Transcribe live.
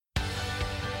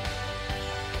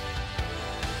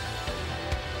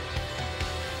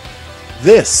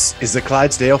This is the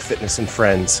Clydesdale Fitness and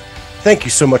Friends. Thank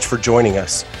you so much for joining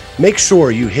us. Make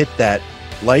sure you hit that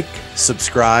like,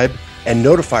 subscribe, and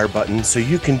notifier button so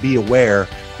you can be aware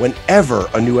whenever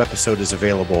a new episode is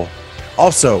available.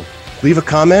 Also, leave a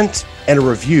comment and a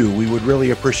review. We would really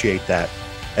appreciate that.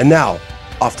 And now,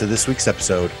 off to this week's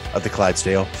episode of the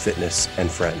Clydesdale Fitness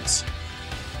and Friends.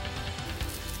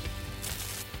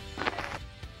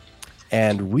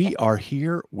 And we are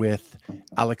here with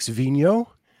Alex Vigneault,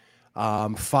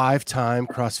 five-time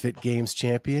CrossFit Games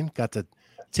champion. Got to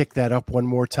tick that up one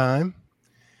more time.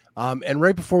 And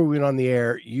right before we went on the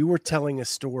air, you were telling a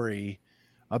story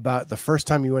about the first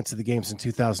time you went to the games in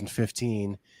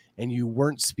 2015, and you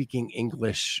weren't speaking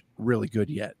English really good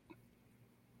yet.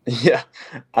 Yeah,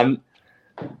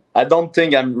 I don't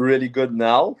think I'm really good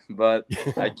now, but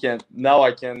I can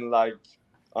like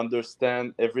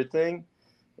understand everything.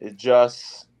 It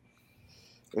just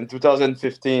in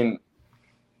 2015,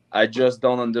 I just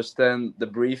don't understand the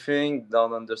briefing,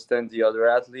 don't understand the other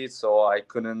athletes, so I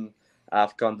couldn't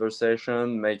have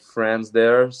conversation, make friends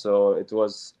there. So it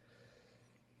was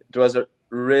a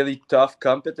really tough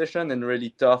competition and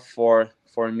really tough for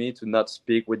me to not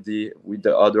speak with the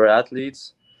other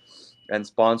athletes and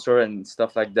sponsor and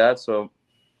stuff like that. So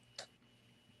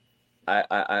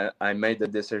I made the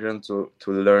decision to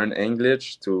learn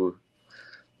English, to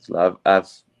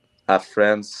have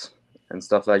friends and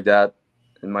stuff like that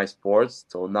in my sports.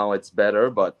 So now it's better,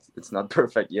 but it's not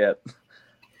perfect yet.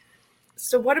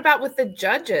 So what about with the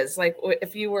judges? Like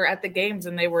if you were at the games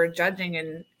and they were judging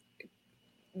and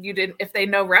you didn't, if they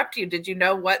no-repped you, did you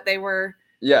know what they were?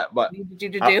 Yeah, but needed you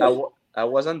to do? I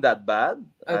wasn't that bad.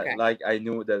 Okay. I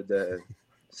knew the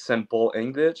simple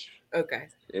English. Okay.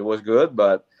 It was good,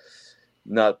 but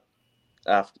not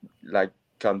after like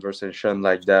conversation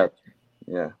like that.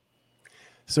 Yeah.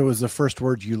 So was the first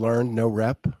word you learned no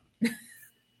rep?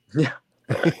 Yeah.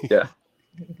 Yeah.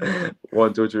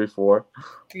 1, 2, 3, 4.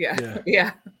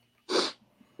 Yeah.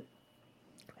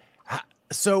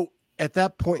 So at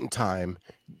that point in time,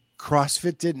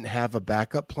 CrossFit didn't have a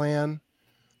backup plan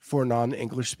for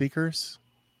non-English speakers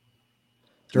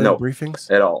during briefings?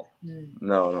 At all.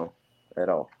 No, at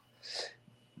all.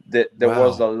 There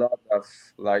was a lot of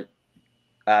like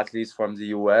athletes from the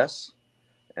US,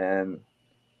 and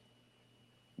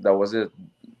that was it.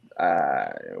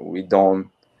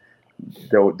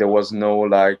 There was no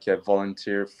like a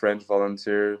French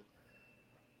volunteer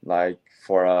like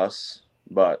for us,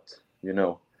 but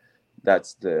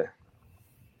that's the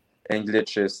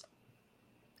English is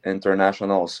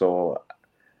international. So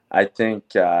I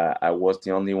think I was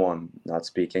the only one not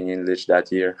speaking English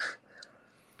that year.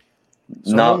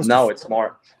 So now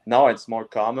it's more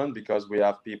common because we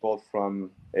have people from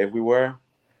everywhere,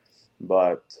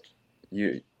 but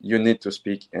you need to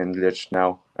speak English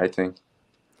now, I think.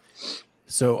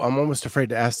 So I'm almost afraid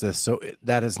to ask this. So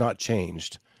that has not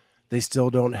changed. They still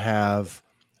don't have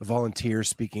volunteers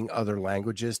speaking other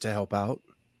languages to help out?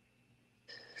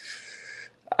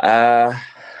 I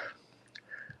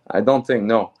don't think,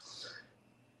 no.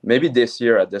 Maybe this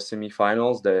year at the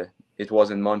semifinals, it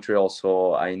was in Montreal,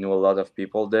 so I knew a lot of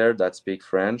people there that speak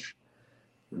French,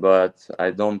 but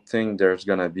I don't think there's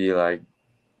gonna be like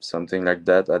something like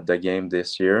that at the game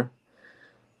this year.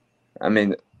 I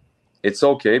mean, it's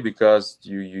okay because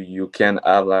you can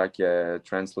have like a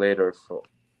translator for.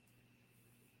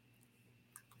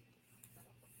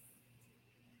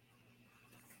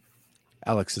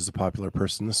 Alex is a popular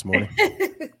person this morning.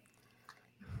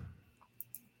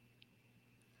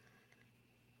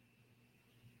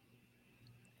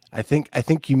 I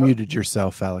think you muted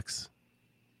yourself, Alex.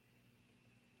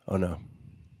 Oh no.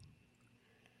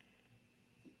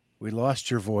 We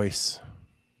lost your voice.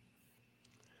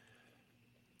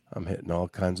 I'm hitting all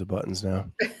kinds of buttons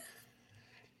now.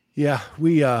 Yeah,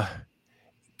 we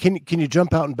can you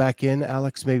jump out and back in,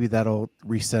 Alex? Maybe that'll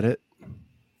reset it.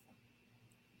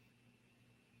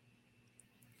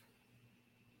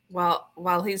 Well,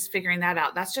 while he's figuring that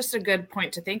out, that's just a good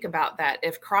point to think about, that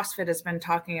if CrossFit has been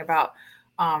talking about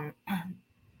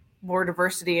more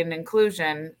diversity and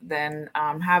inclusion, then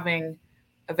having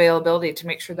availability to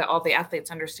make sure that all the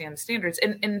athletes understand the standards.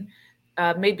 And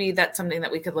maybe that's something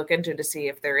that we could look into to see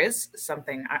if there is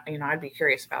something, I'd be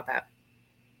curious about that.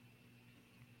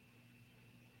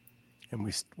 And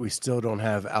we still don't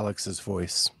have Alex's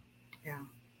voice. Yeah.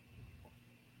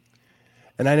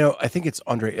 And I think it's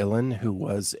Andrei Ilin, who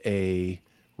was a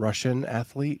Russian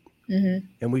athlete. Mm-hmm.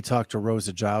 And we talked to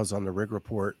Rosa Giles on the Rig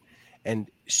Report,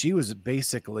 and she was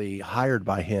basically hired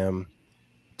by him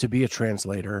to be a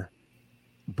translator,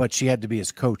 but she had to be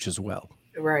his coach as well.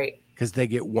 Right. Because they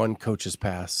get one coach's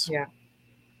pass. Yeah.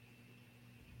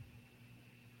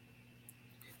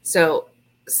 So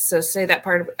say that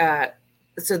part of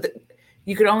so that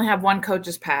you could only have one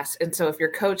coach's pass, and so if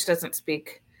your coach doesn't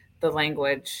speak the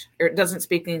language or doesn't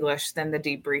speak English, then the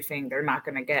debriefing, they're not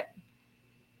going to get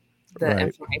the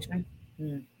information.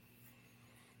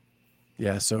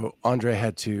 Yeah, so Andre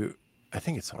had to, I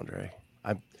think it's Andre,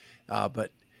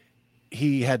 but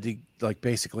he had to like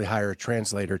basically hire a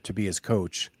translator to be his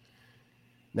coach.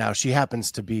 Now she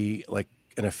happens to be like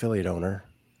an affiliate owner,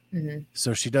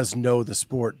 so she does know the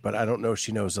sport, but I don't know if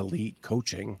she knows elite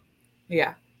coaching.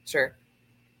 Yeah, sure.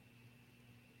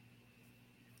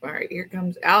 All right, here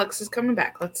comes Alex is coming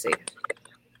back. Let's see.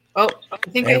 Oh, I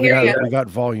think I hear you. We got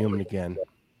volume again.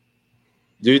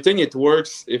 Do you think it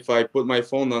works if I put my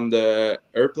phone on the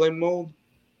airplane mode?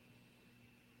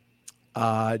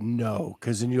 No,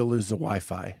 because then you'll lose the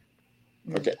Wi-Fi.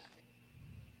 Okay.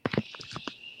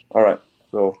 All right.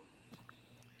 So.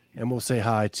 And we'll say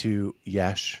hi to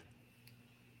Yash.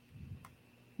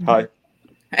 Hi.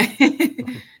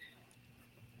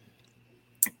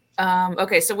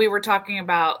 Okay, so we were talking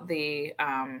about the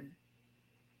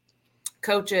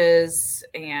coaches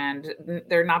and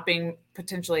there not being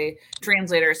potentially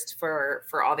translators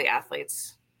for all the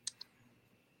athletes.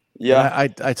 Yeah,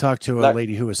 I talked to a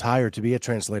lady who was hired to be a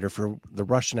translator for the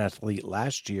Russian athlete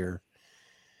last year,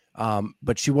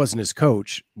 but she wasn't his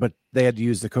coach. But they had to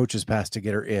use the coach's pass to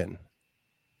get her in.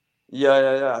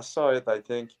 Yeah. I saw it. I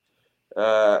think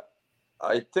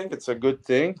it's a good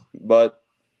thing, but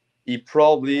he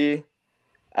probably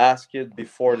asked it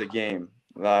before the game,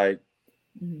 like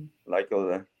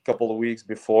a couple of weeks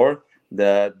before,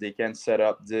 that they can set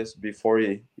up this before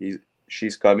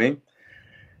she's coming.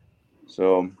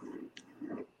 So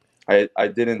I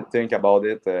didn't think about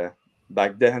it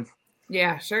back then.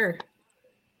 Yeah, sure.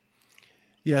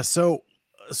 Yeah, so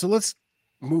let's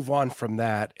move on from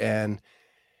that. And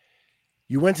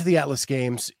you went to the Atlas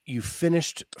Games, you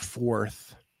finished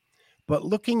 4th, but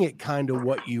looking at kind of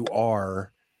what you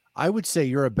are, I would say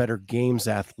you're a better games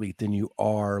athlete than you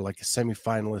are like a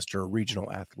semifinalist or a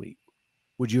regional athlete.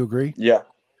 Would you agree? Yeah,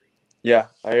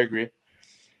 I agree.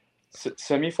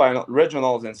 Semifinal,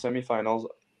 regionals and semifinals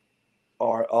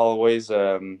are always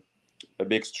a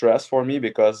big stress for me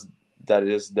because that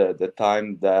is the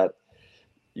time that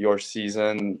your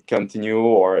season continue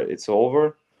or it's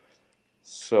over.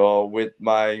 So with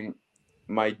my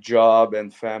job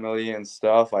and family and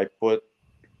stuff, I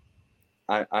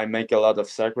make a lot of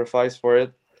sacrifice for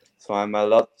it. So I'm a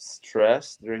lot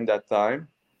stressed during that time.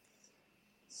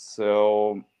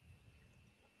 So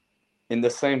in the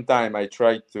same time, I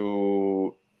try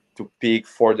to peak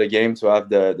for the game to have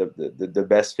the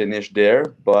best finish there,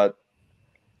 but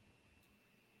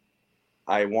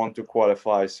I want to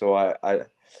qualify, so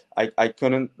I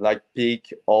couldn't like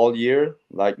peak all year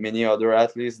like many other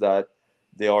athletes that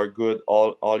they are good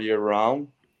all year round.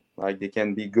 Like they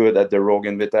can be good at the Rogue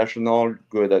Invitational,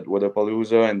 good at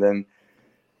Wodapalooza, and then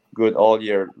good all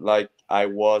year. Like I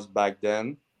was back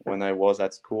then when I was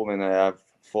at school and I have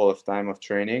full of time of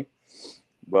training.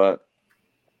 But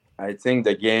I think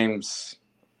the games,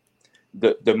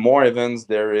 the more events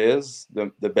there is,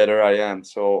 the better I am.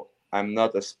 So I'm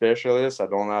not a specialist. I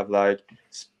don't have like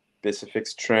specific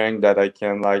strength that I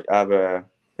can like have a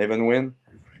even win.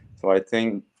 So I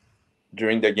think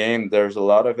during the game there's a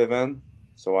lot of event.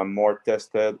 So I'm more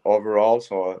tested overall.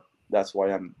 So that's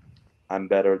why I'm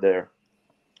better there.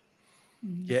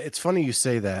 Yeah, it's funny you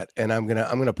say that, and I'm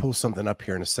gonna pull something up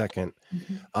here in a second.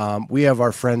 We have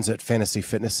our friends at Fantasy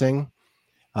Fitnessing.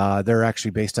 They're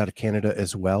actually based out of Canada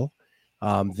as well.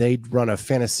 They run a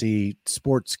fantasy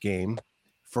sports game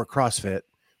for CrossFit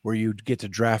where you get to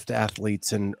draft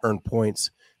athletes and earn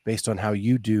points based on how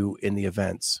you do in the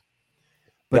events.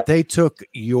 But they took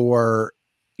your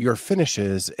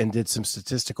finishes and did some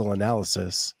statistical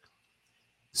analysis.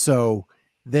 So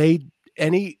they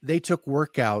took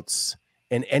workouts,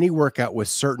 and any workout with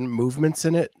certain movements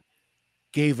in it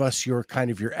gave us your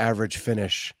average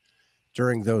finish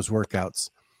during those workouts.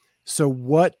 So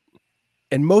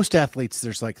and most athletes,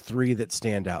 there's like 3 that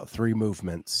stand out, 3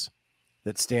 movements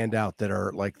that stand out that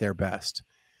are like their best.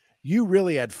 You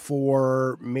really had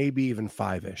 4, maybe even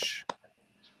 5-ish.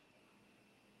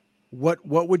 What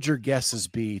would your guesses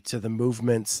be to the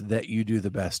movements that you do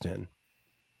the best in?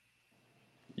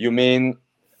 You mean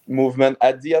movement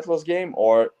at the Atlas game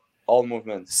or all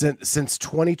movements? Since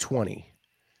 2020,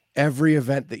 every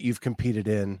event that you've competed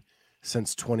in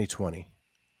since 2020.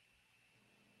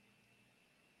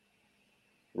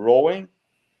 Rowing,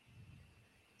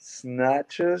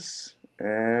 snatches,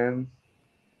 and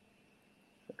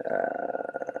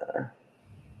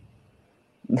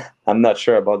I'm not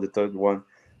sure about the third one.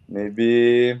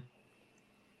 Maybe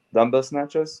dumbbell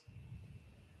snatches.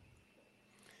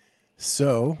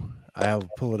 So I'll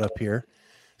pull it up here.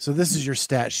 So this is your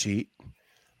stat sheet.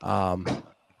 Can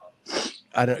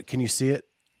you see it?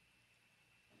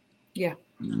 Yeah.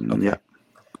 Okay. Yeah.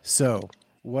 So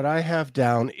what I have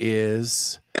down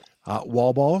is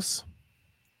wall balls.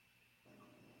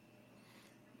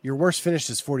 Your worst finish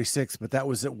is 46, but that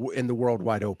was in the World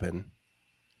Wide Open.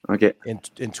 Okay. In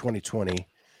 2020,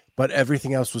 but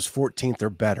everything else was 14th or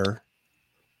better.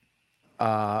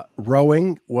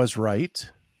 Rowing was right.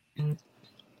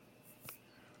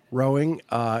 Rowing,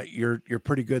 you're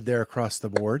pretty good there across the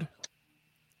board.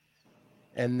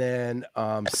 And then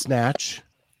snatch,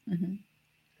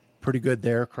 pretty good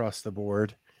there across the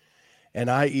board. And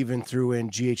I even threw in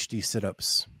GHD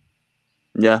sit-ups.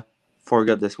 Yeah,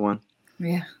 forgot this one.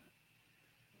 Yeah.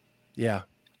 Yeah.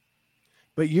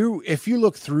 But if you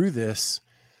look through this,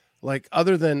 like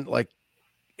other than like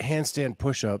handstand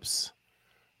push-ups,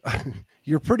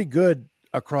 you're pretty good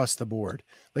across the board.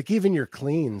 Like even your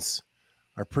cleans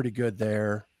are pretty good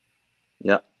there.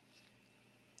 Yeah.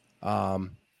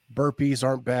 Burpees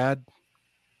aren't bad.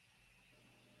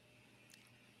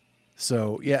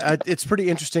 So yeah, it's pretty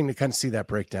interesting to kind of see that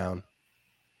breakdown.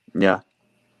 Yeah.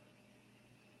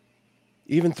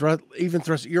 Even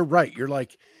thrust. You're right.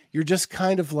 You're just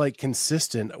kind of like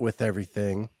consistent with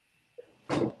everything.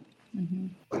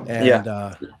 And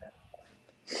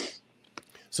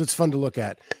so it's fun to look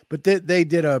at. But they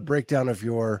did a breakdown of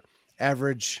your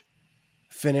average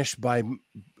finish by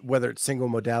whether it's single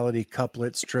modality,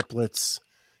 couplets, triplets,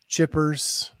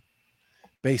 chippers,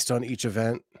 based on each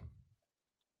event.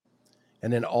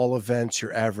 And then all events,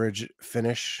 your average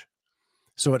finish.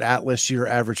 So at Atlas, your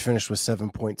average finish was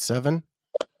 7.7.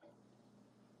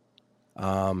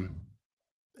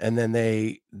 And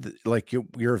then like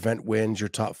your event wins, your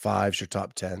top fives, your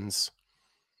top tens,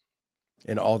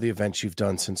 in all the events you've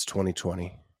done since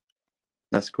 2020.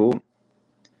 That's cool.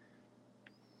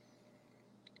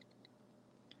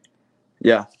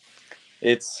 Yeah,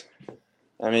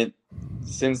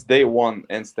 since day one,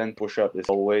 handstand push-up is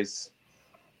always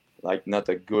like not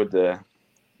a good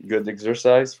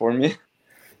exercise for me.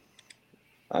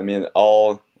 I mean,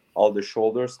 all the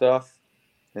shoulder stuff,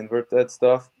 inverted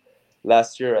stuff.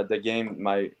 Last year at the game,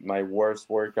 my worst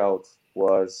workout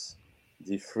was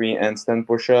the 3 handstand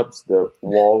push-ups, the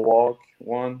wall walk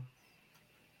one,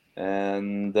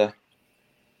 and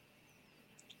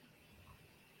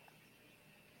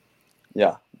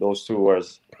yeah, those two were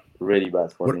really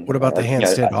bad for me. What about the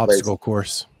handstand obstacle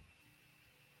course?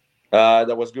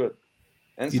 That was good.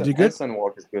 You did good? Handstand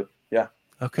walk is good. Yeah.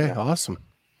 Okay, yeah. Awesome.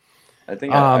 I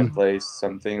think I placed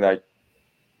something like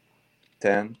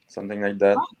 10, something like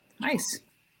that. Oh, nice.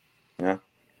 Yeah.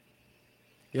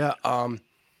 Yeah.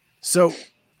 So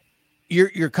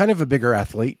you're kind of a bigger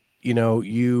athlete. You know,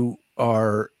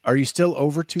 are you still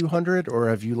over 200 or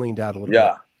have you leaned out a little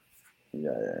bit?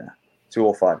 Yeah.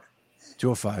 205.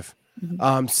 205.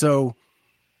 So,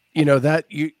 you know, that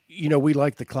we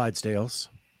like the Clydesdales,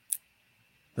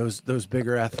 those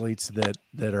bigger athletes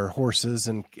that are horses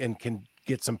and can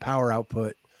get some power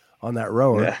output on that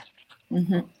rower.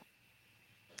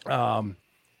 Yeah.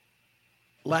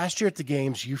 Last year at the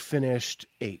games, you finished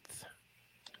 8th.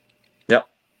 Yep.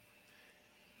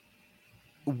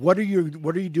 What are you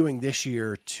doing this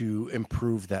year to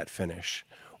improve that finish?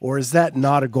 Or is that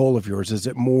not a goal of yours? Is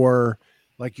it more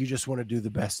like you just want to do the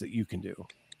best that you can do?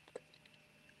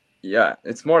 Yeah,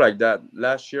 it's more like that.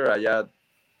 Last year I had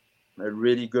a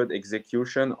really good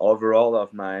execution overall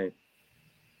of my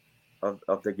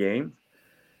of the game.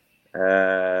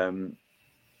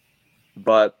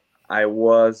 But I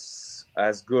was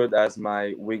as good as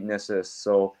my weaknesses.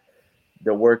 So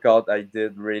the workout I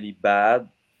did really bad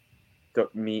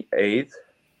took me 8th,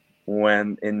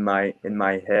 when in my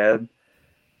head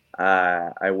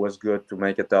I was good to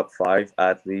make a top 5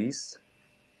 at least.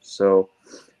 So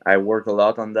I worked a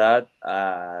lot on that.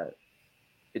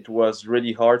 It was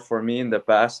really hard for me in the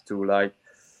past to like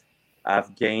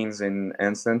have gains in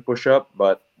handstand push-up,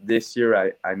 but this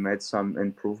year I made some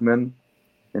improvement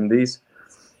in these.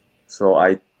 So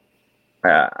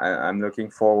I'm looking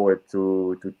forward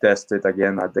to test it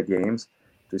again at the games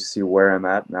to see where I'm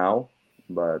at now.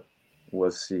 But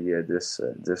we'll see this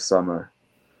summer.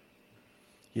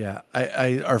 Yeah,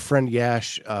 our friend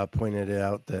Yash pointed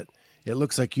out that it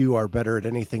looks like you are better at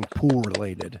anything pool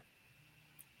related.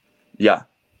 Yeah,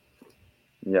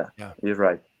 he's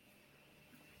right.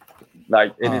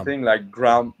 Like anything like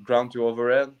ground to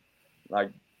overhead,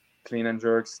 like clean and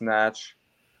jerk, snatch,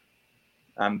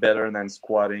 I'm better than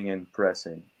squatting and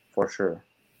pressing for sure.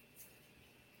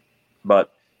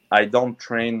 But I don't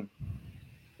train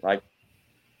like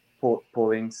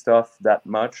pulling stuff that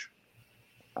much.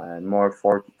 I'm more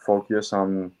focused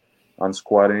on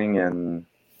squatting and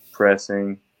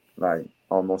pressing like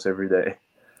almost every day.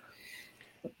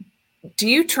 Do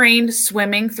you train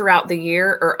swimming throughout the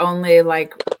year or only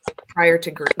like prior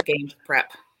to games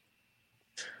prep?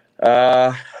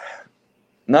 Uh,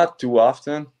 Not too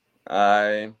often.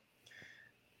 I,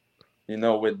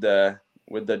 with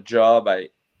the job, I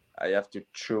have to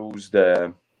choose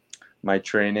my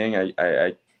training.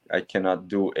 I cannot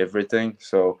do everything.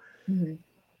 So Mm-hmm.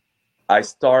 I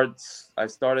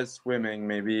started swimming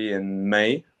maybe in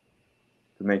May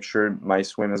to make sure my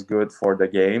swim is good for the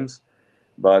games.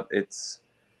 But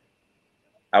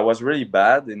I was really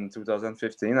bad in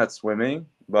 2015 at swimming.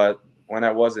 But when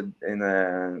I was in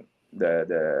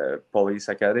the police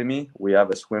academy, we have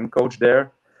a swim coach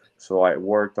there, so I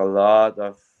worked a lot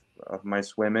of my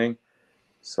swimming.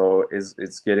 So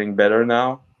it's getting better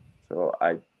now. So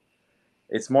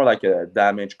it's more like a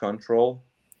damage control.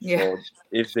 Yeah. So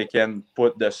if they can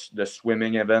put the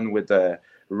swimming event with a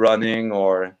running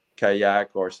or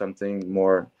kayak or something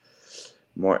more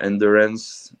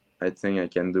endurance, I think I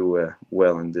can do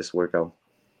well in this workout.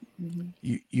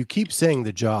 Mm-hmm. You keep saying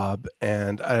the job,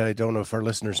 and I don't know if our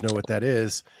listeners know what that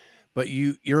is, but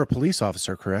you're a police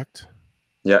officer, correct?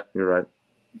 Yeah, you're right.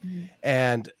 Mm-hmm.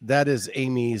 And that is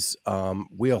Amy's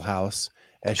wheelhouse,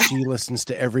 as she listens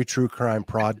to every true crime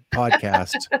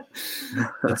podcast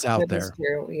that's out That there. is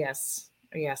true. Yes,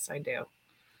 I do.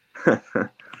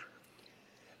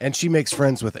 And she makes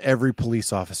friends with every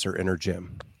police officer in her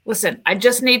gym. Listen, I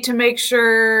just need to make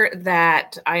sure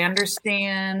that I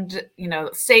understand,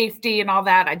 safety and all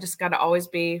that. I just got to always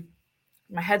be,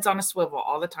 my head's on a swivel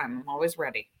all the time. I'm always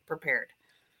ready, prepared.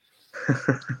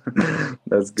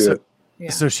 That's good.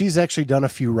 So she's actually done a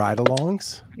few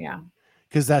ride-alongs. Yeah.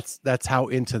 Because that's how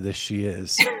into this she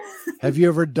is. Have you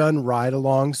ever done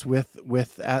ride-alongs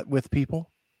with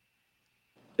people?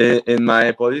 In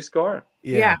my police car?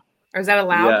 Yeah. Or is that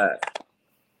allowed?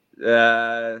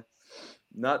 Yeah.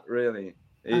 Not really.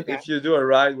 Okay. If you do a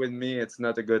ride with me, it's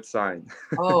not a good sign.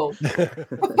 Oh.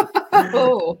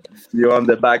 Oh. You're on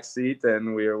the back seat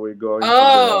and we're going.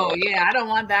 Yeah. I don't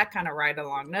want that kind of ride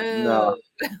along. No.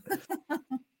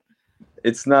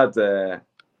 It's not the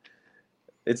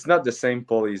same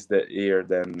police here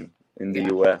than in the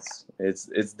US.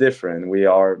 It's different. We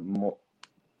are more,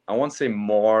 I won't say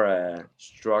more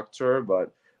structured,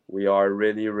 but we are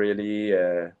really, really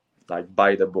like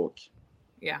by the book.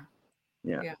 Yeah.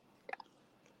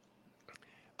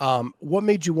 What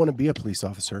made you want to be a police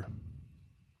officer?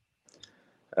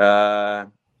 I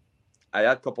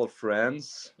had a couple of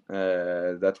friends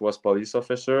that was police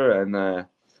officer, and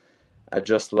I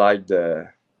just like the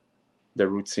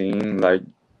routine, like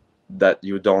that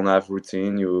you don't have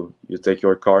routine. You take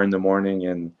your car in the morning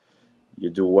and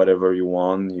you do whatever you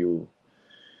want. You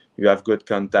have good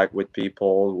contact with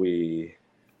people.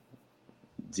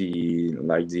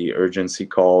 The urgency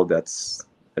call, that's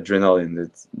adrenaline.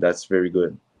 That's very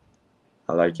good.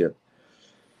 I like it.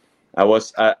 I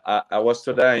was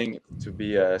studying to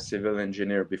be a civil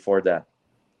engineer before that,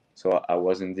 so I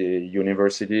was in the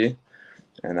university,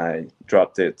 and I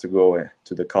dropped it to go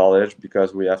to the college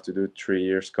because we have to do 3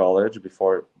 years college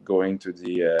before going to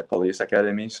the police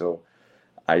academy. So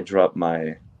I dropped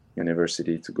my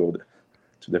university to go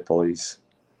to the police.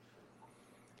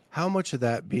 How much of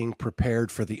that being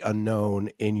prepared for the unknown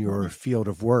in your field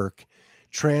of work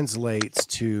translates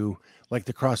to like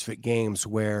the CrossFit Games,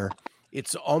 where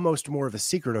it's almost more of a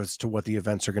secret as to what the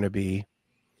events are going to be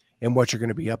and what you're going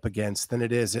to be up against than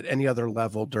it is at any other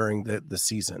level during the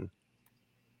season?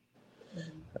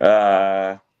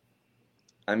 I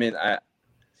mean,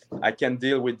 I can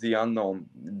deal with the unknown.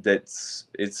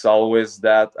 It's always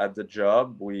that at the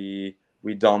job. We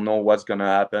don't know what's gonna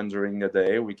happen during the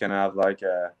day. We can have like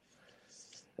a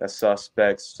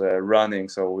suspect running,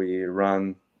 so we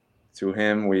run to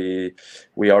him. We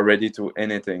are ready to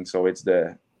anything. So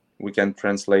we can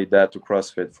translate that to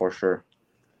CrossFit for sure.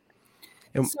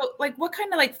 So, like, what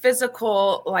kind of like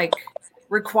physical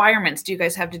requirements do you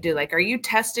guys have to do? Like, are you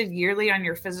tested yearly on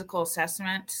your physical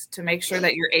assessment to make sure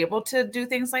that you're able to do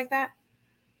things like that?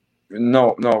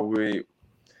 No,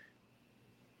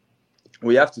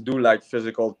 we have to do like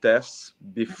physical tests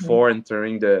before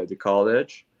entering the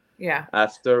college. Yeah.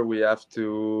 After, we have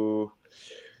to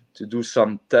do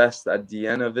some tests at the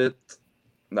end of it,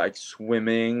 like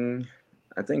swimming.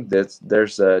 I think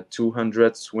there's a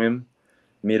 200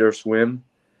 meter swim.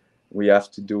 We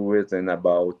have to do it in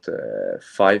about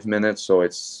 5 minutes, so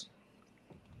it's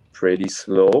pretty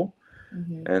slow.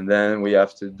 And then we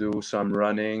have to do some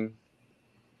running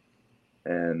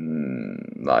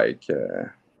and like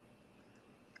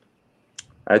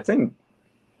I think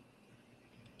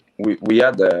we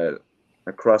had a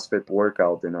CrossFit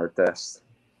workout in our test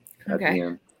at the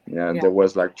end. Yeah, there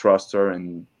was like thruster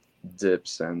and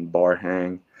dips and bar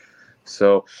hang.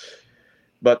 So,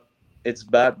 but it's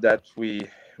bad that we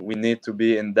need to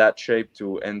be in that shape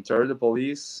to enter the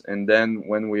police, and then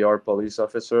when we are police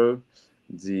officer,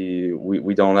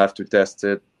 we don't have to test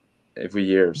it every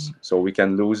years, so we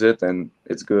can lose it and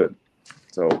it's good.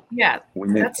 So we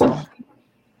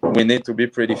need to be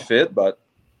pretty fit, but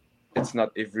it's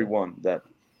not everyone that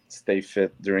stay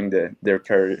fit during their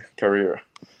career.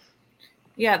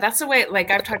 Yeah, that's the way. Like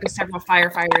I've talked to several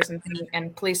firefighters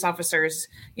and police officers,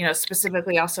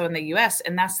 specifically also in the U.S.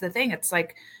 And that's the thing. It's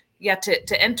like,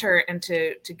 to enter and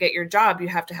to get your job, you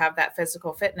have to have that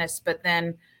physical fitness. But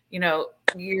then,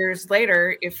 years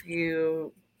later, if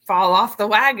you fall off the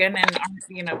wagon and aren't,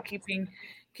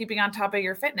 keeping on top of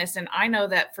your fitness. And I know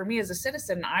that for me as a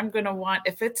citizen, I'm going to want,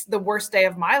 if it's the worst day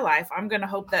of my life, I'm going to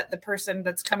hope that the person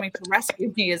that's coming to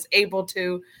rescue me is able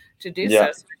to do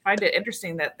so. So I find it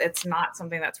interesting that it's not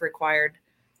something that's required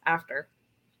after.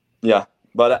 Yeah.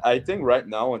 But I think right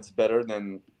now it's better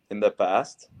than in the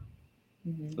past.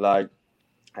 Mm-hmm. Like,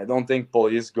 I don't think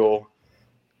police go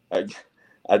like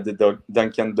at the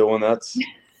Dunkin' Donuts,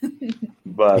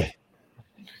 but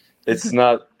it's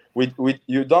not,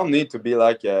 you don't need to be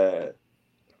like a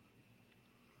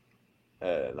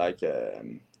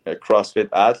CrossFit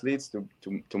athletes to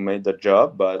make the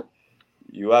job, but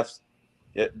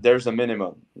there's a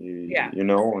minimum.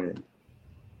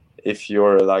 If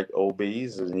you're like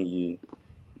obese,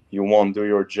 you won't do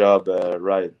your job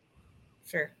right.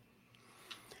 Sure.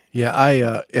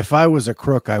 Yeah, if I was a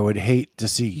crook, I would hate to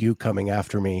see you coming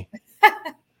after me.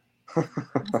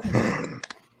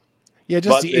 Yeah,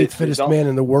 just the eighth fittest man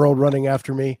in the world running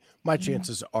after me. My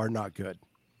chances are not good.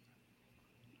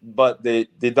 But they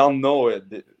don't know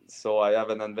it, so I have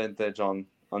an advantage on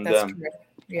That's them. True.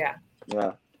 Yeah.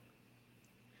 Yeah.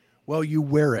 Well, you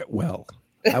wear it well.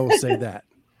 I will say that.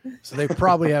 So they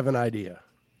probably have an idea.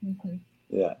 Mm-hmm.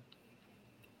 Yeah.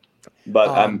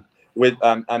 But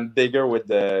I'm bigger with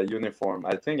the uniform.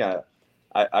 I think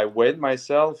I weighed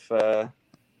myself at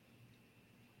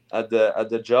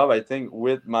the job. I think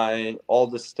with all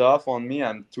the stuff on me,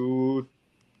 I'm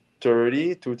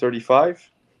 230,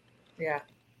 235. Yeah.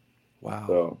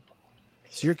 Wow.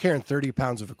 So you're carrying 30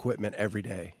 pounds of equipment every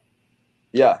day.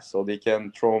 Yeah, so they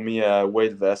can throw me a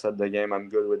weight vest at the game. I'm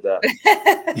good with that.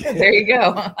 There you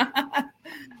go.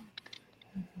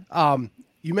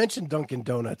 You mentioned Dunkin'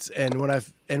 Donuts, and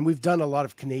we've done a lot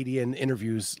of Canadian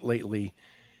interviews lately.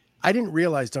 I didn't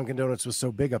realize Dunkin' Donuts was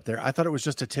so big up there. I thought it was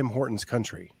just a Tim Hortons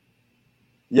country.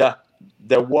 Yeah,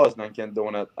 there was Dunkin'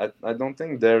 Donut. I don't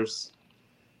think there's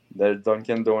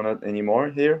Dunkin' Donut anymore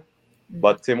here,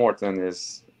 but Tim Hortons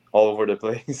is all over the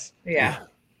place. Yeah.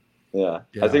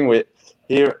 I think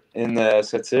here in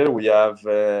Sept-Îles we have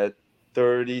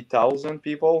 30,000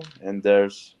 people, and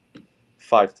there's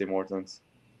 5 Tim Hortons.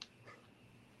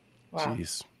 Wow.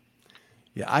 Jeez.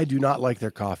 Yeah, I do not like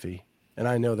their coffee, and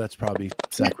I know that's probably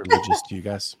sacrilegious to you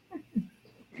guys.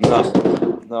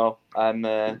 No, I'm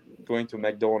going to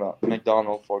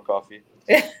McDonald's for coffee.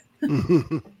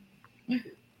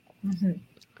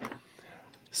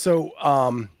 So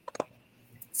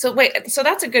wait, so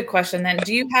that's a good question then.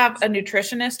 Do you have a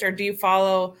nutritionist or do you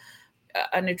follow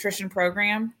a nutrition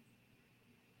program?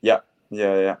 Yeah.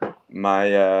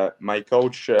 My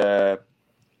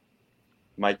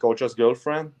coach's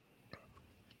girlfriend,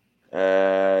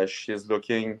 she's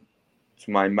looking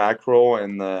to my macro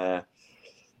and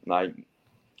like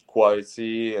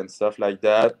quality and stuff like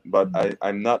that, but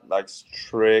I'm not like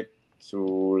strict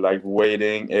to like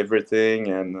weighting everything,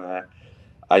 and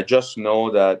I just know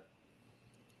that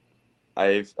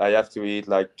I have to eat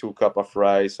like 2 cups of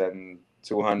rice and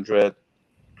 200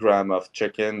 grams of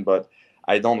chicken, but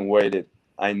I don't weight it.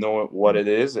 I know what it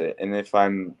is, and if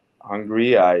I'm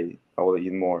hungry, I will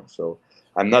eat more. So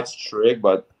I'm not strict,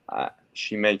 but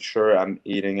she makes sure I'm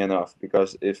eating enough,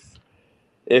 because if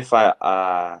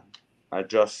I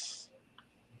just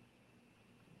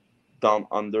don't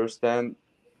understand,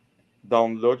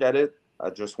 don't look at it, I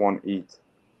just want to eat.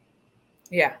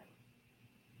 Yeah.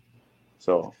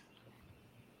 So.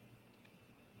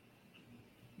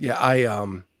 Yeah,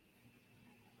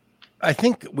 I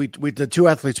think we the 2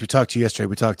 athletes we talked to yesterday,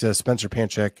 we talked to Spencer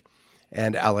Panchik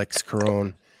and Alex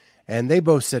Caron, and they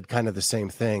both said kind of the same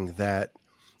thing, that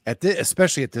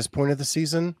especially at this point of the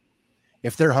season,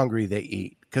 if they're hungry, they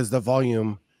eat, because the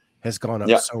volume has gone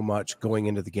up so much going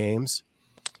into the games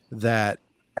that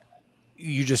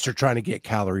you just are trying to get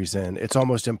calories in. It's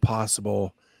almost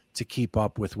impossible to keep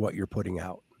up with what you're putting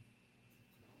out.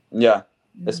 Yeah,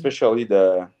 especially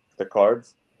the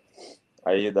carbs.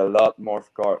 I eat a lot more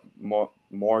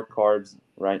carbs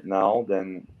right now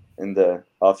than in the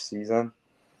off season,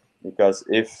 because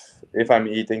if I'm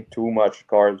eating too much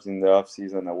carbs in the off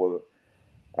season, I would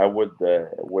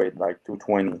weigh like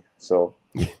 220. So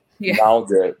Yeah. now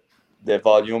the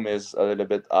volume is a little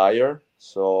bit higher,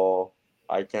 so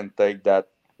I can take that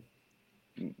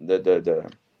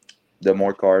the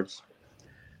more carbs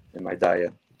in my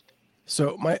diet.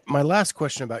 So my last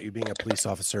question about you being a police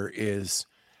officer is,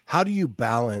 how do you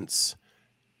balance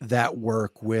that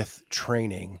work with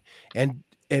training? And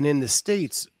in the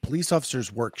States, police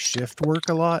officers work shift work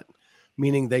a lot,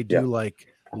 meaning they do Yeah. like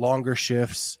longer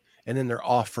shifts and then they're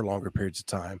off for longer periods of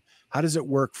time. How does it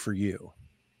work for you?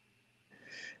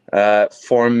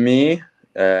 For me,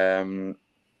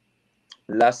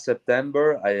 last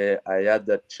September, I had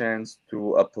the chance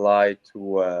to apply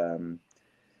to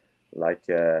like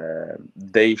a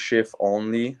day shift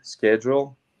only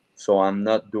schedule. So I'm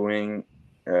not doing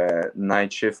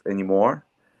night shift anymore,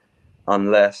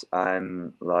 unless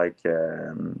I'm like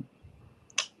I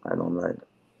don't like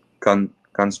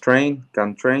constrained.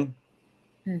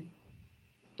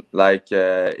 Like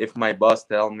if my boss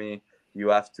tell me you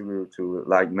have to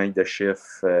like make the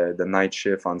shift, the night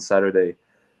shift on Saturday,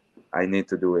 I need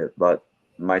to do it. But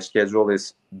my schedule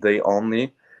is day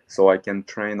only, so I can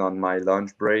train on my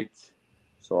lunch break.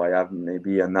 So I have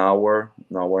maybe an hour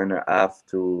and a half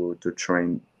to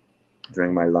train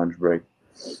during my lunch break.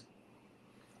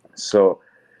 So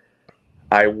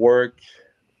I work.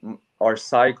 Our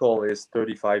cycle is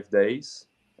 35 days,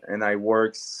 and I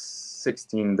work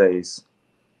 16 days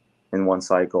in one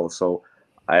cycle. So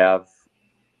I have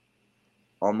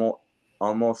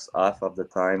almost half of the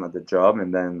time at the job,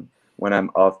 and then when I'm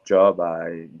off job,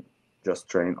 I just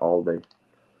train all day.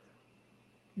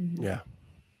 Yeah,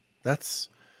 that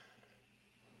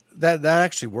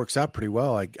actually works out pretty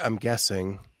well. I'm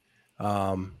guessing.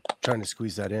 Trying to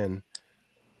squeeze that in.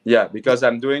 Yeah, because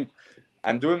I'm doing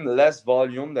less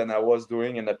volume than I was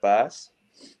doing in the past,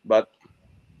 but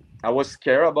I was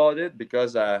scared about it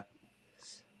because I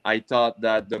thought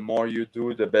that the more you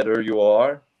do, the better you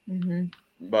are. Mm-hmm.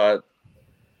 But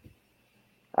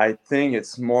I think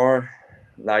it's more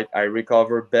like I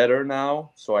recover better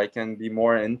now, so I can be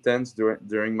more intense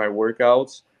during my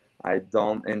workouts. I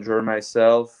don't injure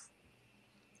myself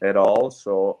at all,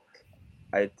 so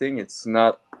I think it's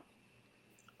not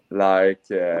like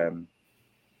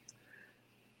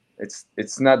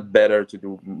it's not better to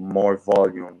do more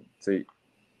volume. So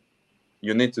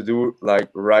you need to do like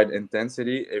right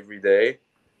intensity every day.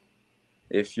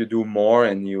 If you do more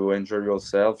and you injure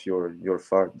yourself, you're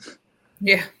fucked.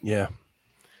 Yeah. Yeah.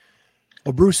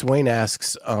 Well, Bruce Wayne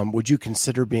asks, would you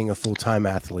consider being a full-time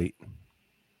athlete?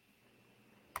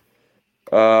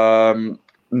 No.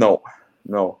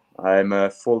 I'm a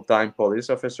full-time police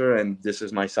officer, and this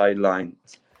is my sideline.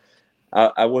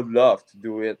 I would love to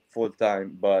do it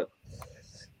full-time, but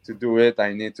to do it,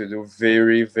 I need to do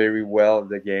very, very well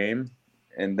the game,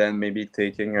 and then maybe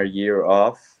taking a year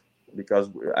off because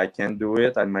I can't do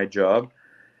it at my job,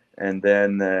 and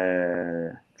then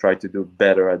try to do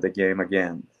better at the game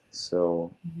again.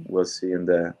 So we'll see in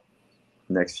the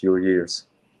next few years.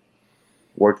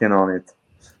 Working on it.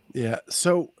 Yeah.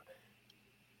 So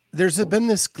there's been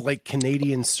this like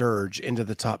Canadian surge into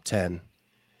the top 10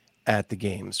 at the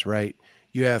games, right?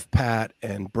 You have Pat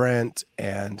and Brent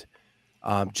and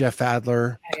Jeff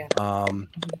Adler,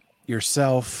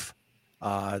 yourself,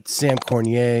 Sam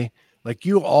Cornier. Like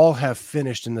you all have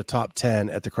finished in the top 10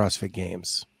 at the CrossFit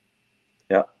Games.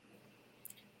 Yeah.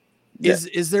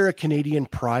 Is there a Canadian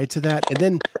pride to that? And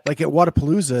then like at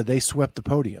Wodapalooza, they swept the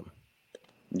podium.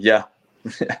 Yeah.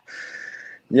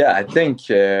 Yeah, I think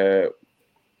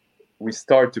we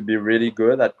start to be really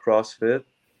good at CrossFit.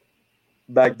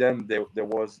 Back then, there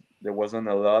wasn't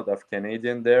a lot of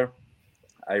Canadian there.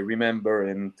 I remember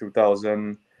in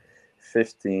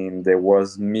 2015 there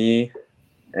was me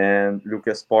and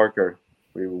Lucas Parker.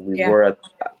 We were at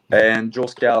and Joe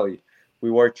Scally. We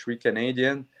were 3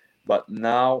 Canadian, but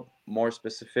now more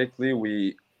specifically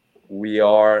we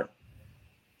are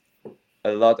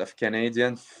a lot of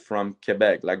Canadian from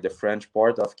Quebec, like the French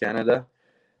part of Canada.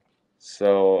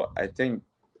 So I think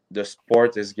the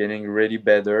sport is getting really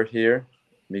better here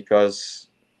because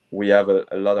we have a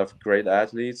lot of great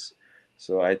athletes.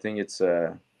 So I think it's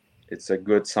a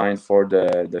good sign for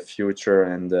the future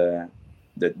and the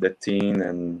team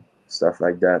and stuff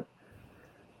like that.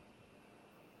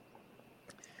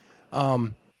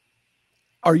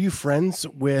 Are you friends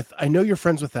with? I know you're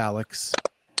friends with Alex.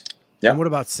 Yeah. And what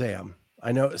about Sam?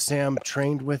 I know Sam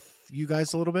trained with you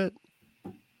guys a little bit.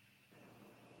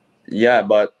 Yeah,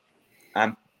 but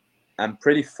I'm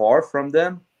pretty far from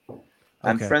them.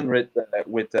 I'm Okay. friend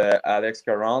with Alex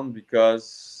Caron,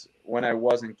 because when I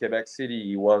was in Quebec City,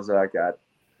 he was like at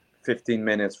 15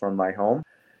 minutes from my home,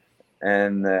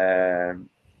 and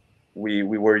we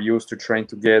were used to train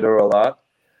together a lot.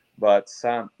 But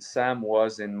Sam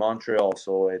was in Montreal,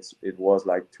 so it was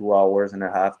like 2 hours and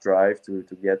a half drive to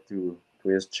get to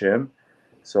his gym.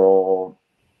 So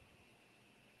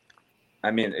I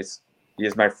mean,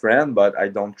 he's my friend, but I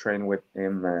don't train with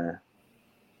him much.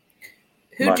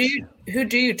 Who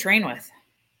do you train with?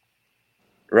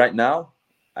 Right now,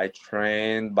 I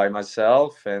train by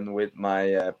myself and with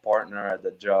my partner at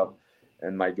the job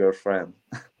and my girlfriend.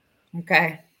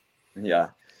 Okay. Yeah,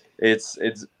 it's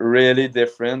really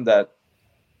different. That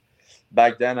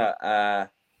back then, I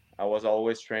was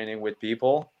always training with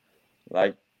people,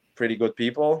 like pretty good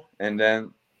people, and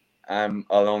then I'm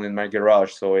alone in my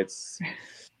garage, so it's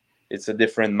a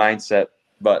different mindset.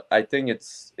 But I think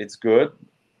it's good,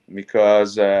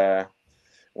 because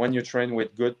when you train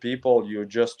with good people, you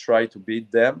just try to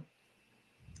beat them.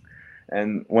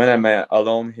 And when I'm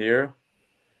alone here,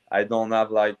 I don't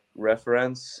have like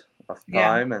reference of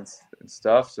time and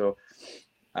stuff, so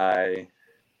I'm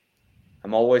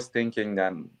always thinking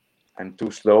that I'm too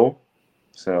slow,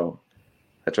 so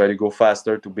I try to go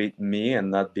faster to beat me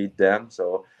and not beat them.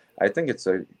 So I think it's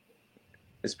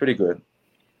pretty good.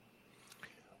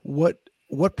 What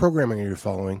programming are you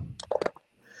following?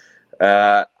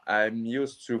 I'm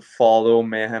used to follow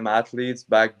Mayhem athletes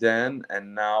back then,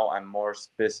 and now I'm more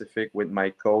specific with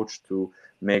my coach to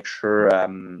make sure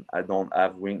I don't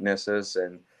have weaknesses,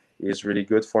 and he's really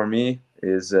good for me.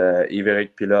 Is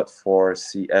Iveric Pilote for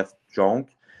CF Jonc.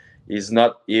 He's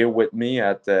not here with me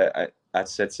at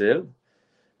Sept-Îles,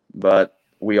 but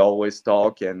we always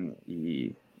talk, and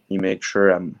he makes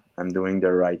sure I'm doing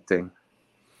the right thing.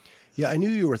 Yeah, I knew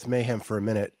you were with Mayhem for a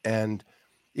minute, and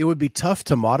it would be tough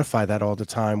to modify that all the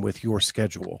time with your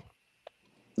schedule.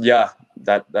 Yeah,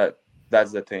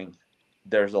 that's the thing.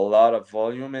 There's a lot of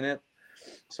volume in it,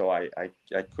 so I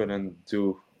couldn't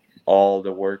do all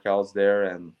the workouts there,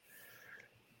 and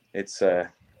it's a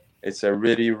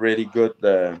really really good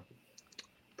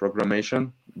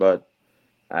programmation, but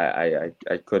I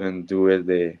couldn't do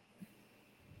it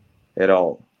at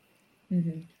all.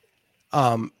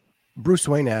 Mm-hmm. Bruce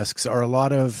Wayne asks, are a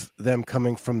lot of them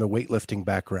coming from the weightlifting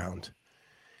background?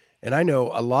 And I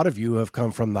know a lot of you have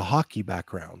come from the hockey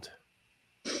background.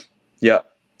 Yeah,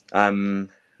 I'm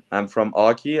from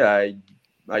hockey. I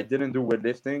didn't do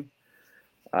weightlifting.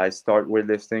 I started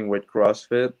weightlifting with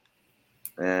CrossFit,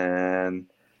 and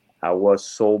I was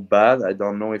so bad. I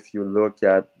don't know if you look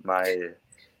at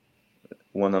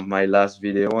one of my last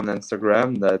video on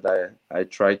Instagram, that I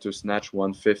tried to snatch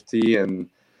 150 and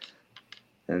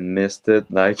missed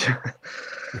it. Like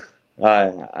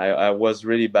I was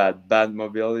really bad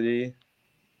mobility,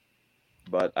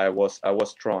 but I was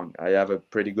strong. I have a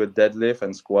pretty good deadlift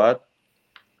and squat,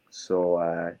 so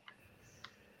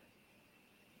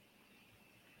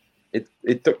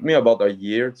it took me about a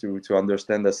year to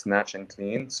understand the snatch and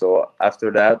clean. So after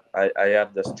that, I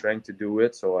have the strength to do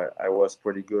it. So I was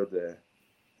pretty good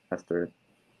after it.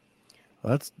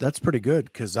 Well, that's pretty good,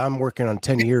 because I'm working on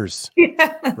 10 years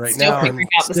right Still now and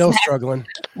still struggling.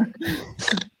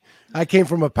 I came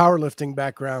from a powerlifting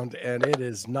background, and it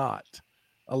is not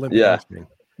Olympic lifting.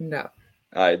 No.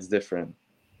 It's different.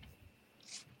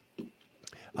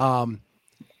 I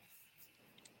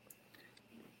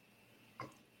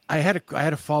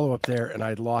had a follow up there, and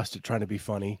I'd lost it trying to be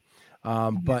funny.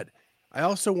 But I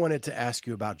also wanted to ask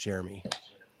you about Jeremy,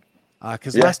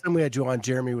 because last time we had you on,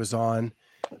 Jeremy was on.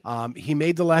 He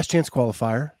made the Last Chance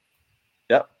Qualifier.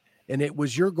 Yep. And it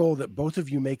was your goal that both of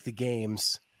you make the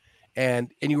games,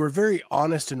 and you were very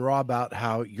honest and raw about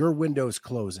how your window is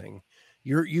closing.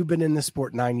 You've been in this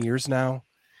sport 9 years now,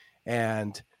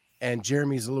 and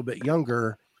Jeremy's a little bit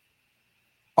younger.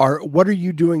 What are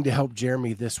you doing to help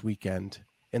Jeremy this weekend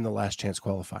in the Last Chance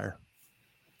Qualifier?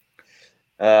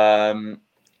 I'll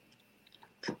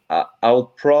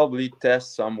probably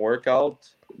test some workout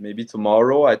maybe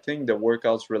tomorrow. I think the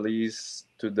workouts release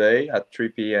today at 3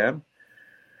 p.m.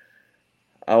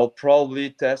 I'll probably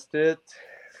test it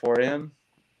for him,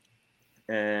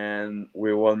 and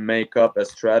we will make up a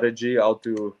strategy how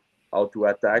to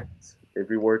attack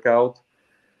every workout,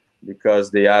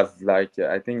 because they have I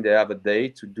think they have a day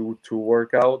to do 2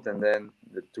 workout, and then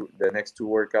the next 2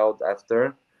 workout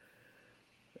after.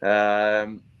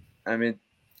 I mean,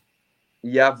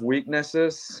 you have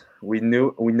weaknesses. We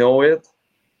know it.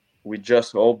 We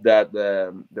just hope that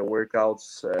the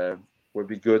workouts will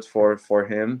be good for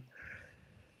him.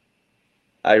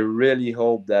 I really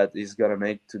hope that he's gonna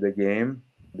make to the game.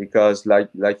 because like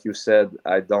you said,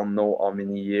 I don't know how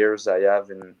many years I have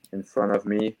in front of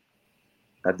me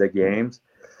at the games.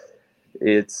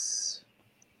 It's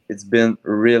it's been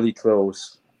really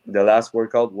close. The last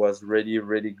workout was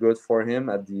really good for him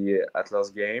at the Atlas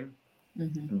game,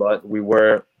 but we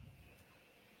were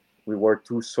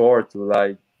too sore to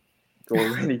like go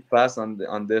really fast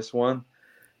on this one.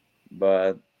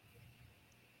 But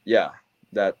yeah,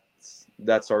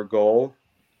 that's our goal.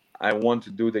 I want to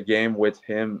do the game with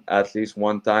him at least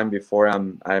one time before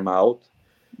I'm out.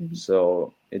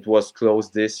 So it was close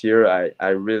this year. I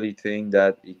really think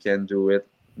that he can do it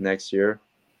next year,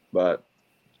 but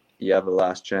he have a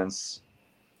last chance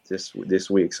this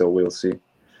week, so we'll see.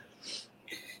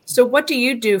 So what do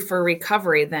you do for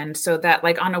recovery then, so that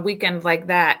like on a weekend like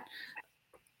that,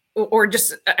 or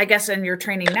just I guess in your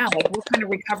training now, like what kind of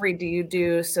recovery do you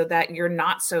do so that you're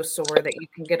not so sore that you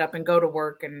can get up and go to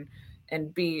work and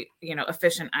be, you know,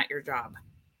 efficient at your job?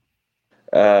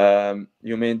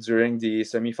 You mean during the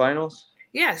semifinals?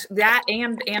 Yes, that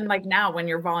and like now when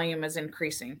your volume is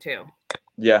increasing too.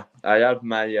 Yeah, I have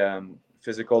my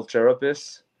physical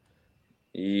therapist.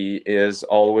 He is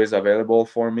always available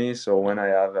for me. So when I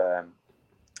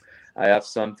have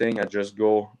something, I just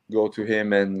go to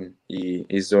him, and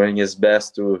he's doing his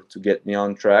best to get me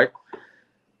on track.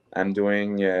 I'm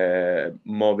doing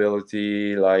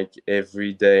mobility like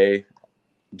every day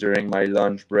during my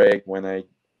lunch break. When I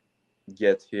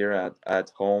get here at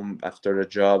home after the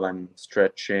job, I'm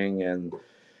stretching and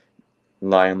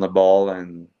lie on the ball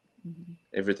and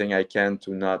everything I can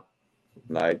to not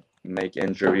like make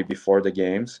injury before the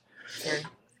games. Sure.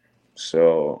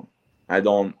 So I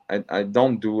don't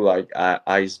do like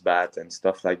ice bath and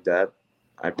stuff like that.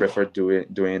 I prefer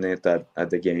doing it at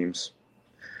the games.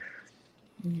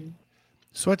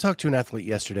 So I talked to an athlete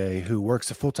yesterday who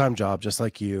works a full-time job just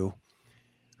like you,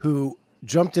 who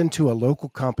jumped into a local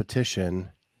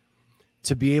competition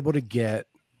to be able to get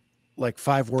like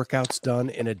 5 workouts done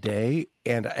in a day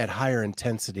and at higher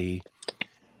intensity,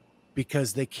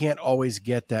 because they can't always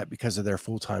get that because of their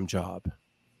full-time job.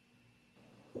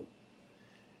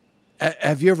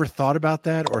 Have you ever thought about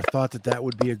that, or thought that that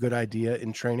would be a good idea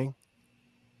in training?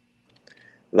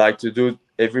 Like to do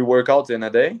every workout in a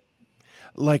day?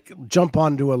 Like jump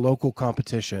onto a local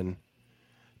competition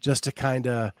just to kind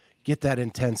of get that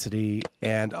intensity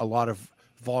and a lot of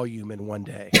volume in one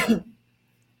day.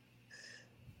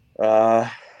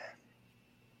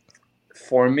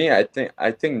 For me, I think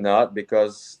not,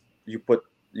 because you put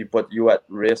you at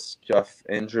risk of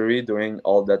injury doing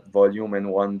all that volume in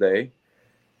one day.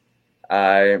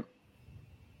 I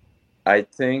I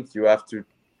think you have to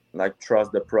like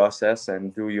trust the process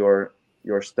and do your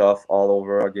stuff all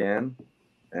over again,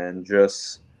 and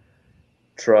just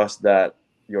trust that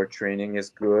your training is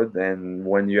good, and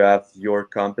when you have your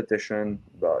competition,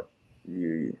 but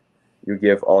you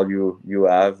give all you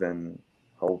have and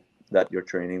hope that your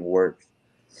training works.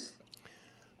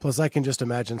 Plus, I can just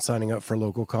imagine signing up for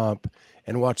local comp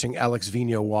and watching Alex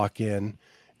Vigneault walk in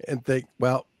and think,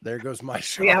 well, there goes my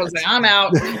shot. Yeah, I was like, I'm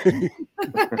out.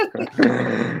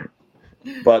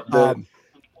 But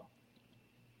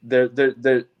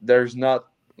there's not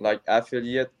like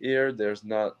affiliate here. There's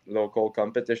not local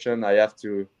competition. I have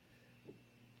to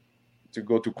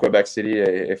go to Quebec City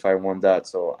if I want that.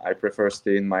 So I prefer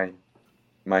stay in my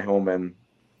home and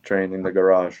train in the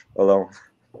garage alone.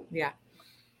 Yeah.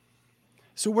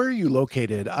 So where are you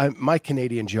located? My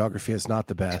Canadian geography is not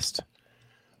the best.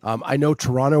 I know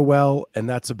Toronto well, and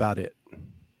that's about it.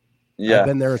 Yeah, I've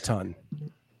been there a ton.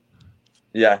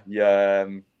 yeah.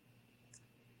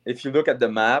 If you look at the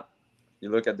map, you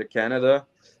look at the Canada.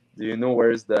 Do you know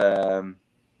where's the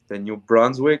New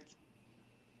Brunswick,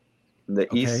 the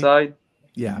east side?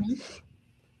 Yeah.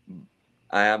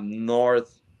 I am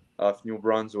north of New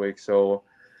Brunswick, so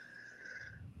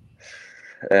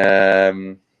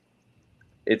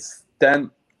it's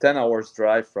 10 hours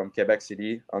drive from Quebec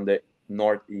City on the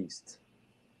northeast.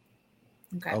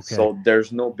 Okay. So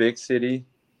there's no big city.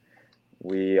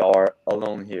 We are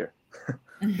alone here.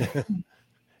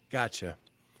 Gotcha.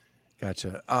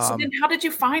 So then how did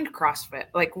you find CrossFit?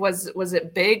 Like, was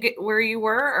it big where you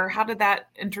were, or how did that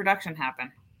introduction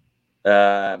happen?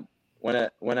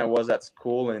 When I was at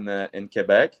school in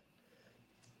Quebec.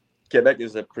 Quebec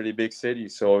is a pretty big city,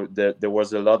 so there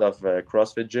was a lot of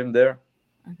CrossFit gym there.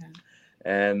 Okay.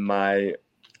 And my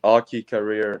hockey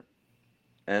career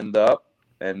ended up,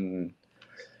 and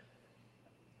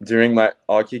during my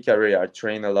hockey career, I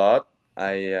trained a lot.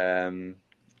 I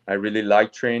really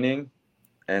like training,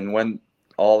 and when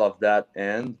all of that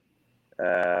end,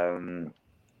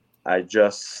 I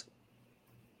just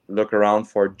look around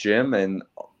for gym, and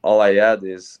all I had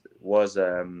is was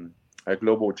a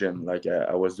global gym. Like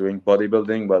I was doing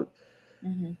bodybuilding, but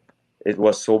it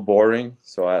was so boring.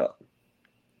 So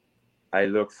I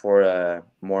looked for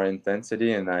more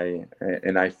intensity, and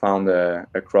I found a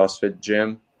CrossFit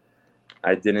gym.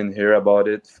 I didn't hear about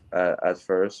it at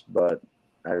first, but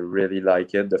I really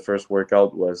like it. The first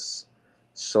workout was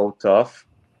so tough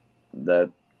that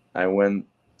I went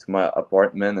to my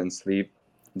apartment and sleep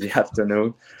the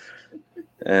afternoon,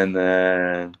 and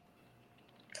that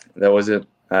was it.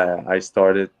 I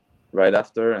started right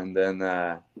after, and then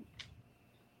I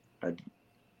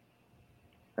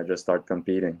just started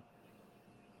competing.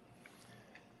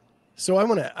 So I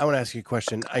want to ask you a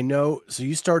question. I know. So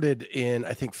you started in,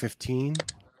 I think 15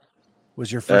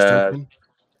 was your first open,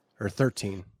 or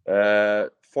 13?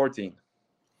 14.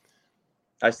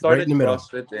 I Right started in the middle.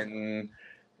 CrossFit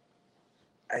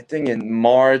I think in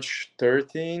March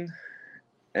 13,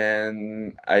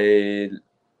 and I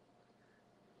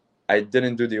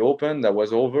didn't do the open. That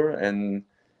was over, and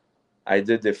I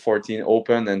did the 14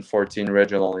 open and 14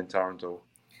 regional in Toronto.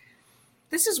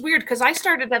 This is weird because I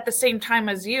started at the same time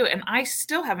as you, and I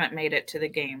still haven't made it to the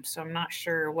game. So I'm not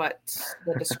sure what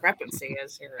the discrepancy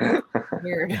is here.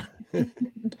 Weird.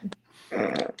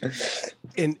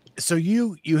 And so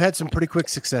you had some pretty quick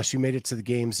success. You made it to the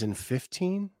games in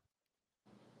 15.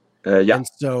 Yeah. And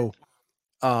so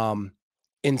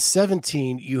in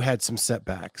 17, you had some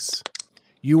setbacks.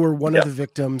 You were one of the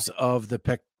victims of the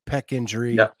pec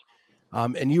injury. Yeah.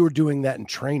 And you were doing that in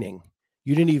training.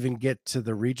 You didn't even get to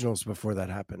the regionals before that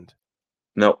happened.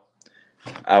 No,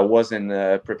 I was in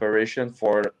preparation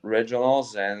for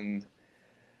regionals, and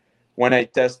when I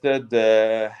tested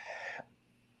the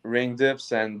ring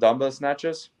dips and dumbbell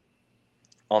snatches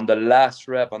on the last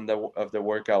rep of the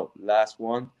workout, last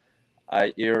one,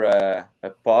 I hear a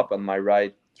pop on my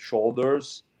right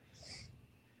shoulders.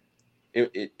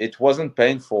 It wasn't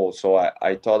painful, so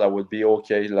I thought I would be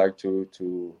okay, like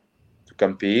to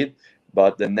compete.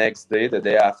 But the next day, the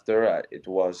day after, it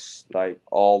was like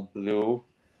all blue.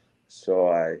 So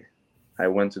I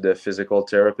went to the physical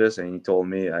therapist, and he told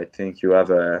me, I think you have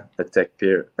a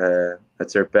tear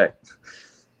pec.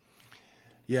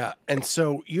 Yeah. And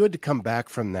so you had to come back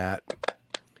from that.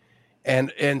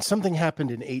 And something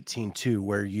happened in 18 too,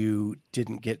 where you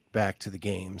didn't get back to the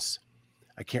games.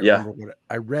 I can't remember what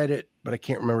I read it, but I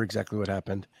can't remember exactly what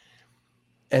happened.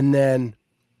 And then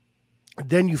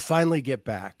you finally get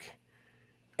back.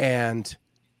 And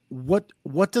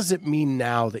what does it mean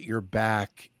now that you're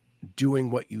back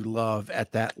doing what you love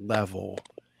at that level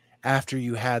after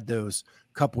you had those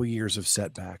couple years of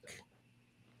setback?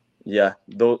 Yeah,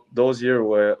 those years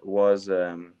were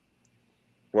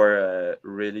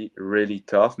really, really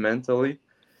tough mentally.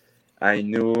 I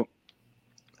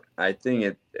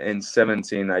think in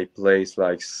 17 I placed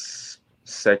like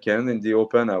second in the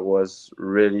open. I was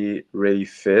really, really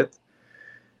fit,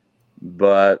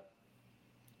 but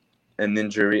an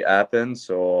injury happened,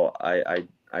 so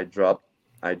I dropped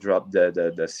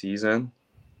the season.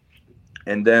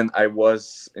 And then I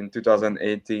was in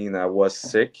 2018 I was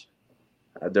sick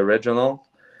at the regional.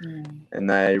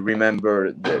 And I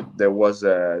remember that there was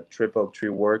a 333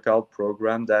 workout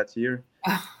program that year.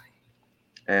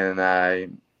 And I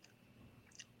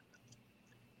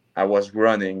was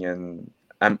running, and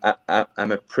I'm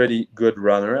a pretty good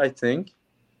runner, I think.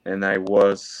 And I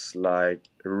was like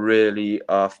really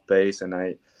off pace, and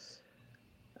I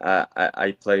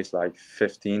placed like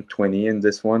 15, 20 in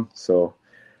this one. So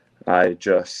I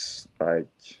just like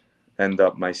end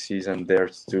up my season there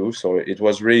too. So it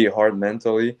was really hard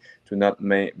mentally to not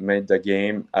make the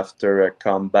game after a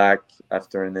comeback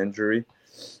after an injury.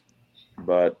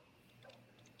 But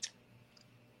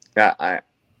yeah,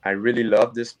 I really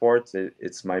love this sport.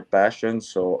 It's my passion.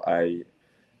 So I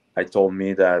told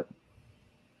me that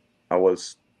I will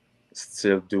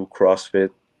still do CrossFit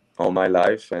all my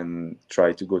life and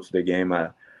try to go to the game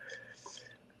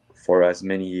for as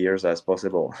many years as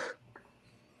possible.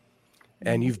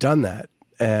 And you've done that,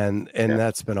 and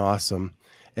that's been awesome.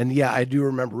 And yeah, I do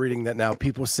remember reading that now.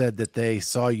 People said that they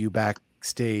saw you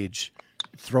backstage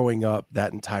throwing up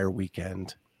that entire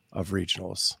weekend of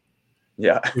regionals.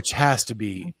 Yeah. Which has to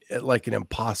be like an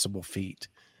impossible feat.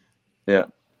 Yeah.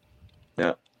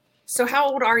 So how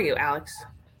old are you, Alex?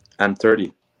 I'm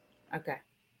 30. Okay.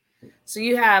 So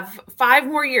you have 5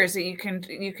 more years that you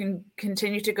can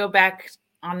continue to go back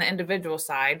on the individual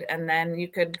side, and then you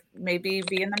could maybe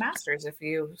be in the Masters if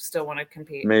you still want to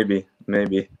compete. Maybe.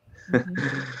 Mm-hmm.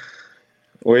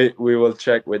 we will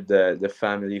check with the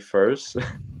family first.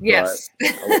 Yes.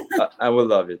 I will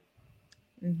love it.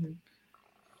 Mm-hmm.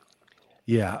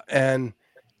 Yeah, and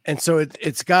so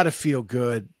it's got to feel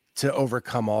good to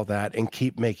overcome all that and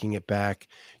keep making it back.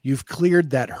 You've cleared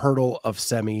that hurdle of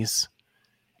semis.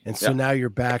 And so now you're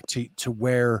back to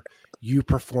where you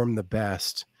perform the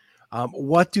best.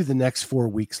 What do the next 4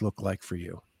 weeks look like for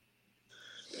you?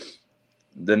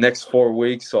 The next 4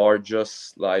 weeks are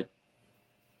just like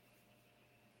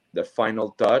the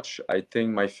final touch. I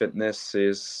think my fitness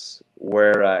is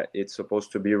where it's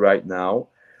supposed to be right now.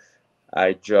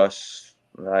 I just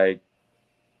like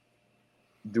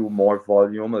do more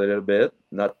volume a little bit,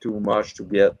 not too much to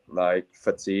get like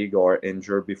fatigue or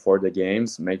injured before the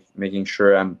games, making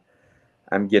sure I'm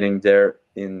getting there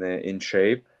in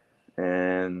shape,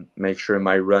 and make sure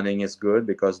my running is good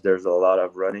because there's a lot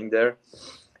of running there,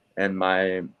 and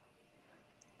my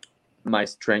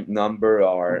strength number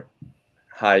are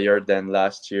higher than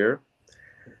last year.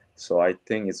 So I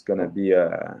think it's gonna be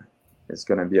a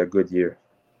good year,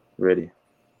 really.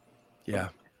 Yeah,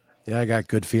 I got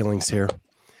good feelings here.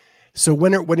 So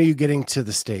when are you getting to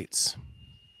the States?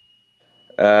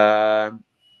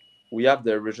 We have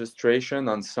the registration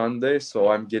on Sunday, so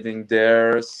I'm getting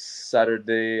there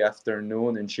Saturday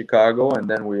afternoon in Chicago, and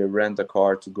then we rent a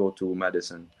car to go to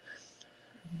Madison.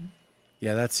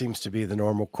 Yeah, that seems to be the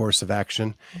normal course of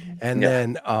action. And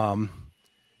then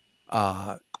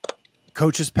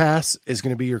coach's pass is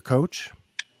going to be your coach?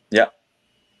 Yeah.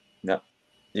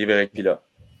 Yves Pila.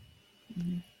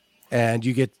 And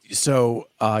you get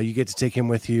to take him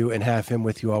with you and have him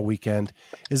with you all weekend.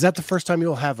 Is that the first time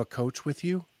you'll have a coach with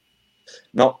you?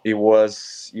 No, he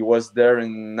was there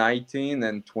in 19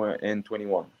 and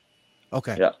 21.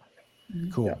 Okay. Yeah.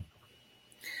 Cool. Yeah.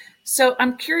 So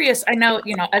I'm curious, I know,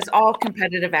 as all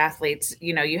competitive athletes,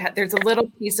 there's a little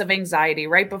piece of anxiety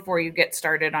right before you get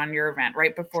started on your event,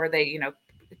 right before they,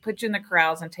 put you in the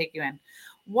corrals and take you in.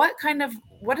 What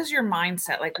is your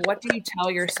mindset? Like, what do you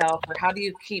tell yourself, or how do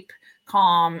you keep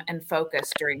calm and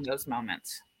focused during those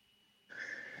moments?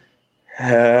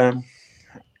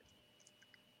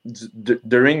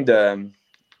 During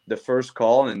the first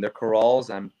call in the corrals,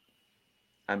 I'm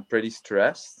pretty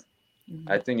stressed.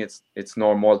 I think it's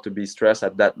normal to be stressed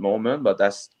at that moment, but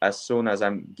as soon as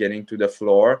I'm getting to the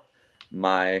floor,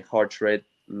 my heart rate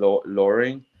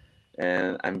lowering,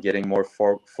 and I'm getting more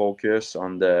focus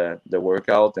on the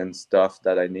workout and stuff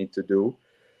that I need to do.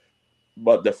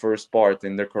 But the first part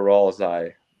in the corrals,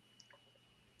 I'm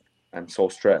so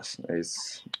stressed.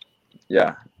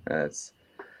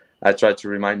 I try to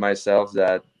remind myself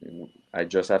that I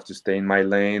just have to stay in my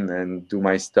lane and do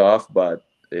my stuff, but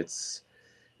it's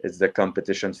the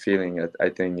competition feeling. I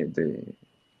think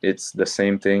it's the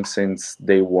same thing since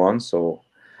day one, so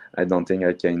I don't think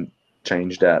I can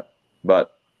change that.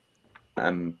 But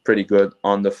I'm pretty good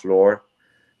on the floor.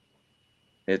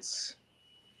 It's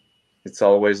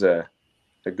always a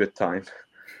good time.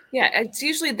 Yeah, it's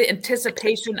usually the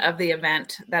anticipation of the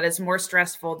event that is more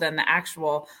stressful than the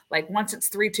actual, like, once it's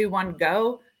 3, 2, 1,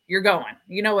 go, you're going.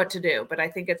 You know what to do. But I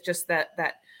think it's just that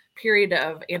period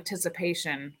of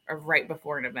anticipation of right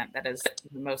before an event that is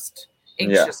the most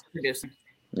anxious producing.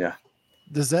 Yeah.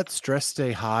 Does that stress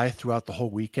stay high throughout the whole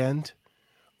weekend,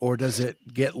 or does it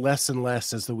get less and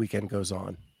less as the weekend goes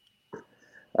on?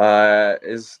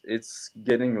 It's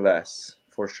getting less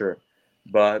for sure.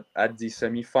 But at the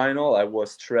semifinal, I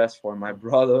was stressed for my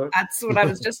brother. That's what I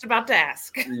was just about to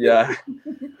ask. Yeah.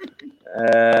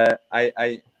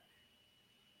 I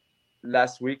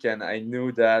last weekend I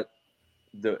knew that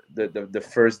the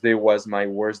first day was my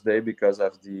worst day because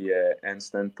of the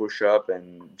handstand push-up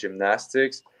and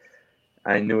gymnastics.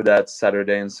 I knew that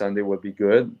Saturday and Sunday would be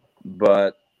good,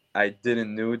 but I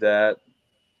didn't know that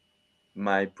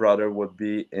my brother would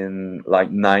be in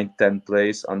like 9th, 10th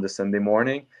place on the Sunday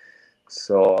morning.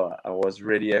 So I was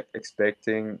really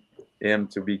expecting him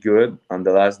to be good on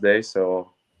the last day.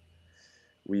 So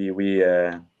we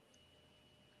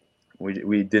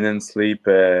didn't sleep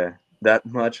that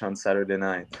much on Saturday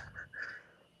night.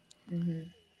 Mm-hmm.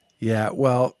 Yeah,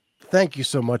 well, thank you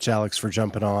so much, Alex, for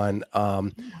jumping on.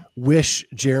 Wish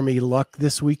Jeremy luck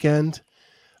this weekend,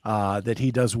 that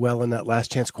he does well in that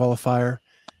last chance qualifier,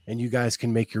 and you guys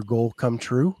can make your goal come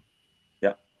true.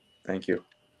 Yeah, thank you.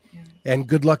 And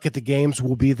good luck at the games.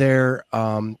 We'll be there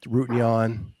rooting you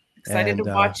on. Excited to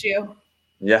watch you.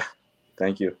 Yeah,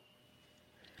 thank you.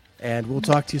 And we'll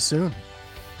talk to you soon.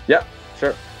 Yeah,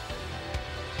 sure.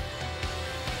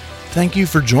 Thank you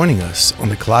for joining us on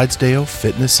the Clydesdale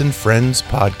Fitness and Friends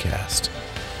podcast.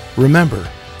 Remember,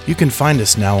 you can find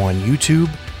us now on YouTube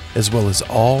as well as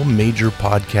all major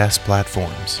podcast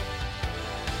platforms.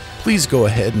 Please go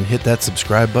ahead and hit that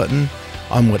subscribe button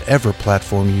on whatever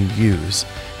platform you use,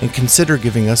 and consider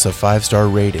giving us a 5-star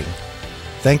rating.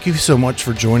 Thank you so much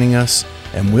for joining us,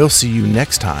 and we'll see you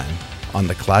next time on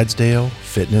the Clydesdale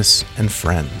Fitness and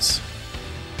Friends.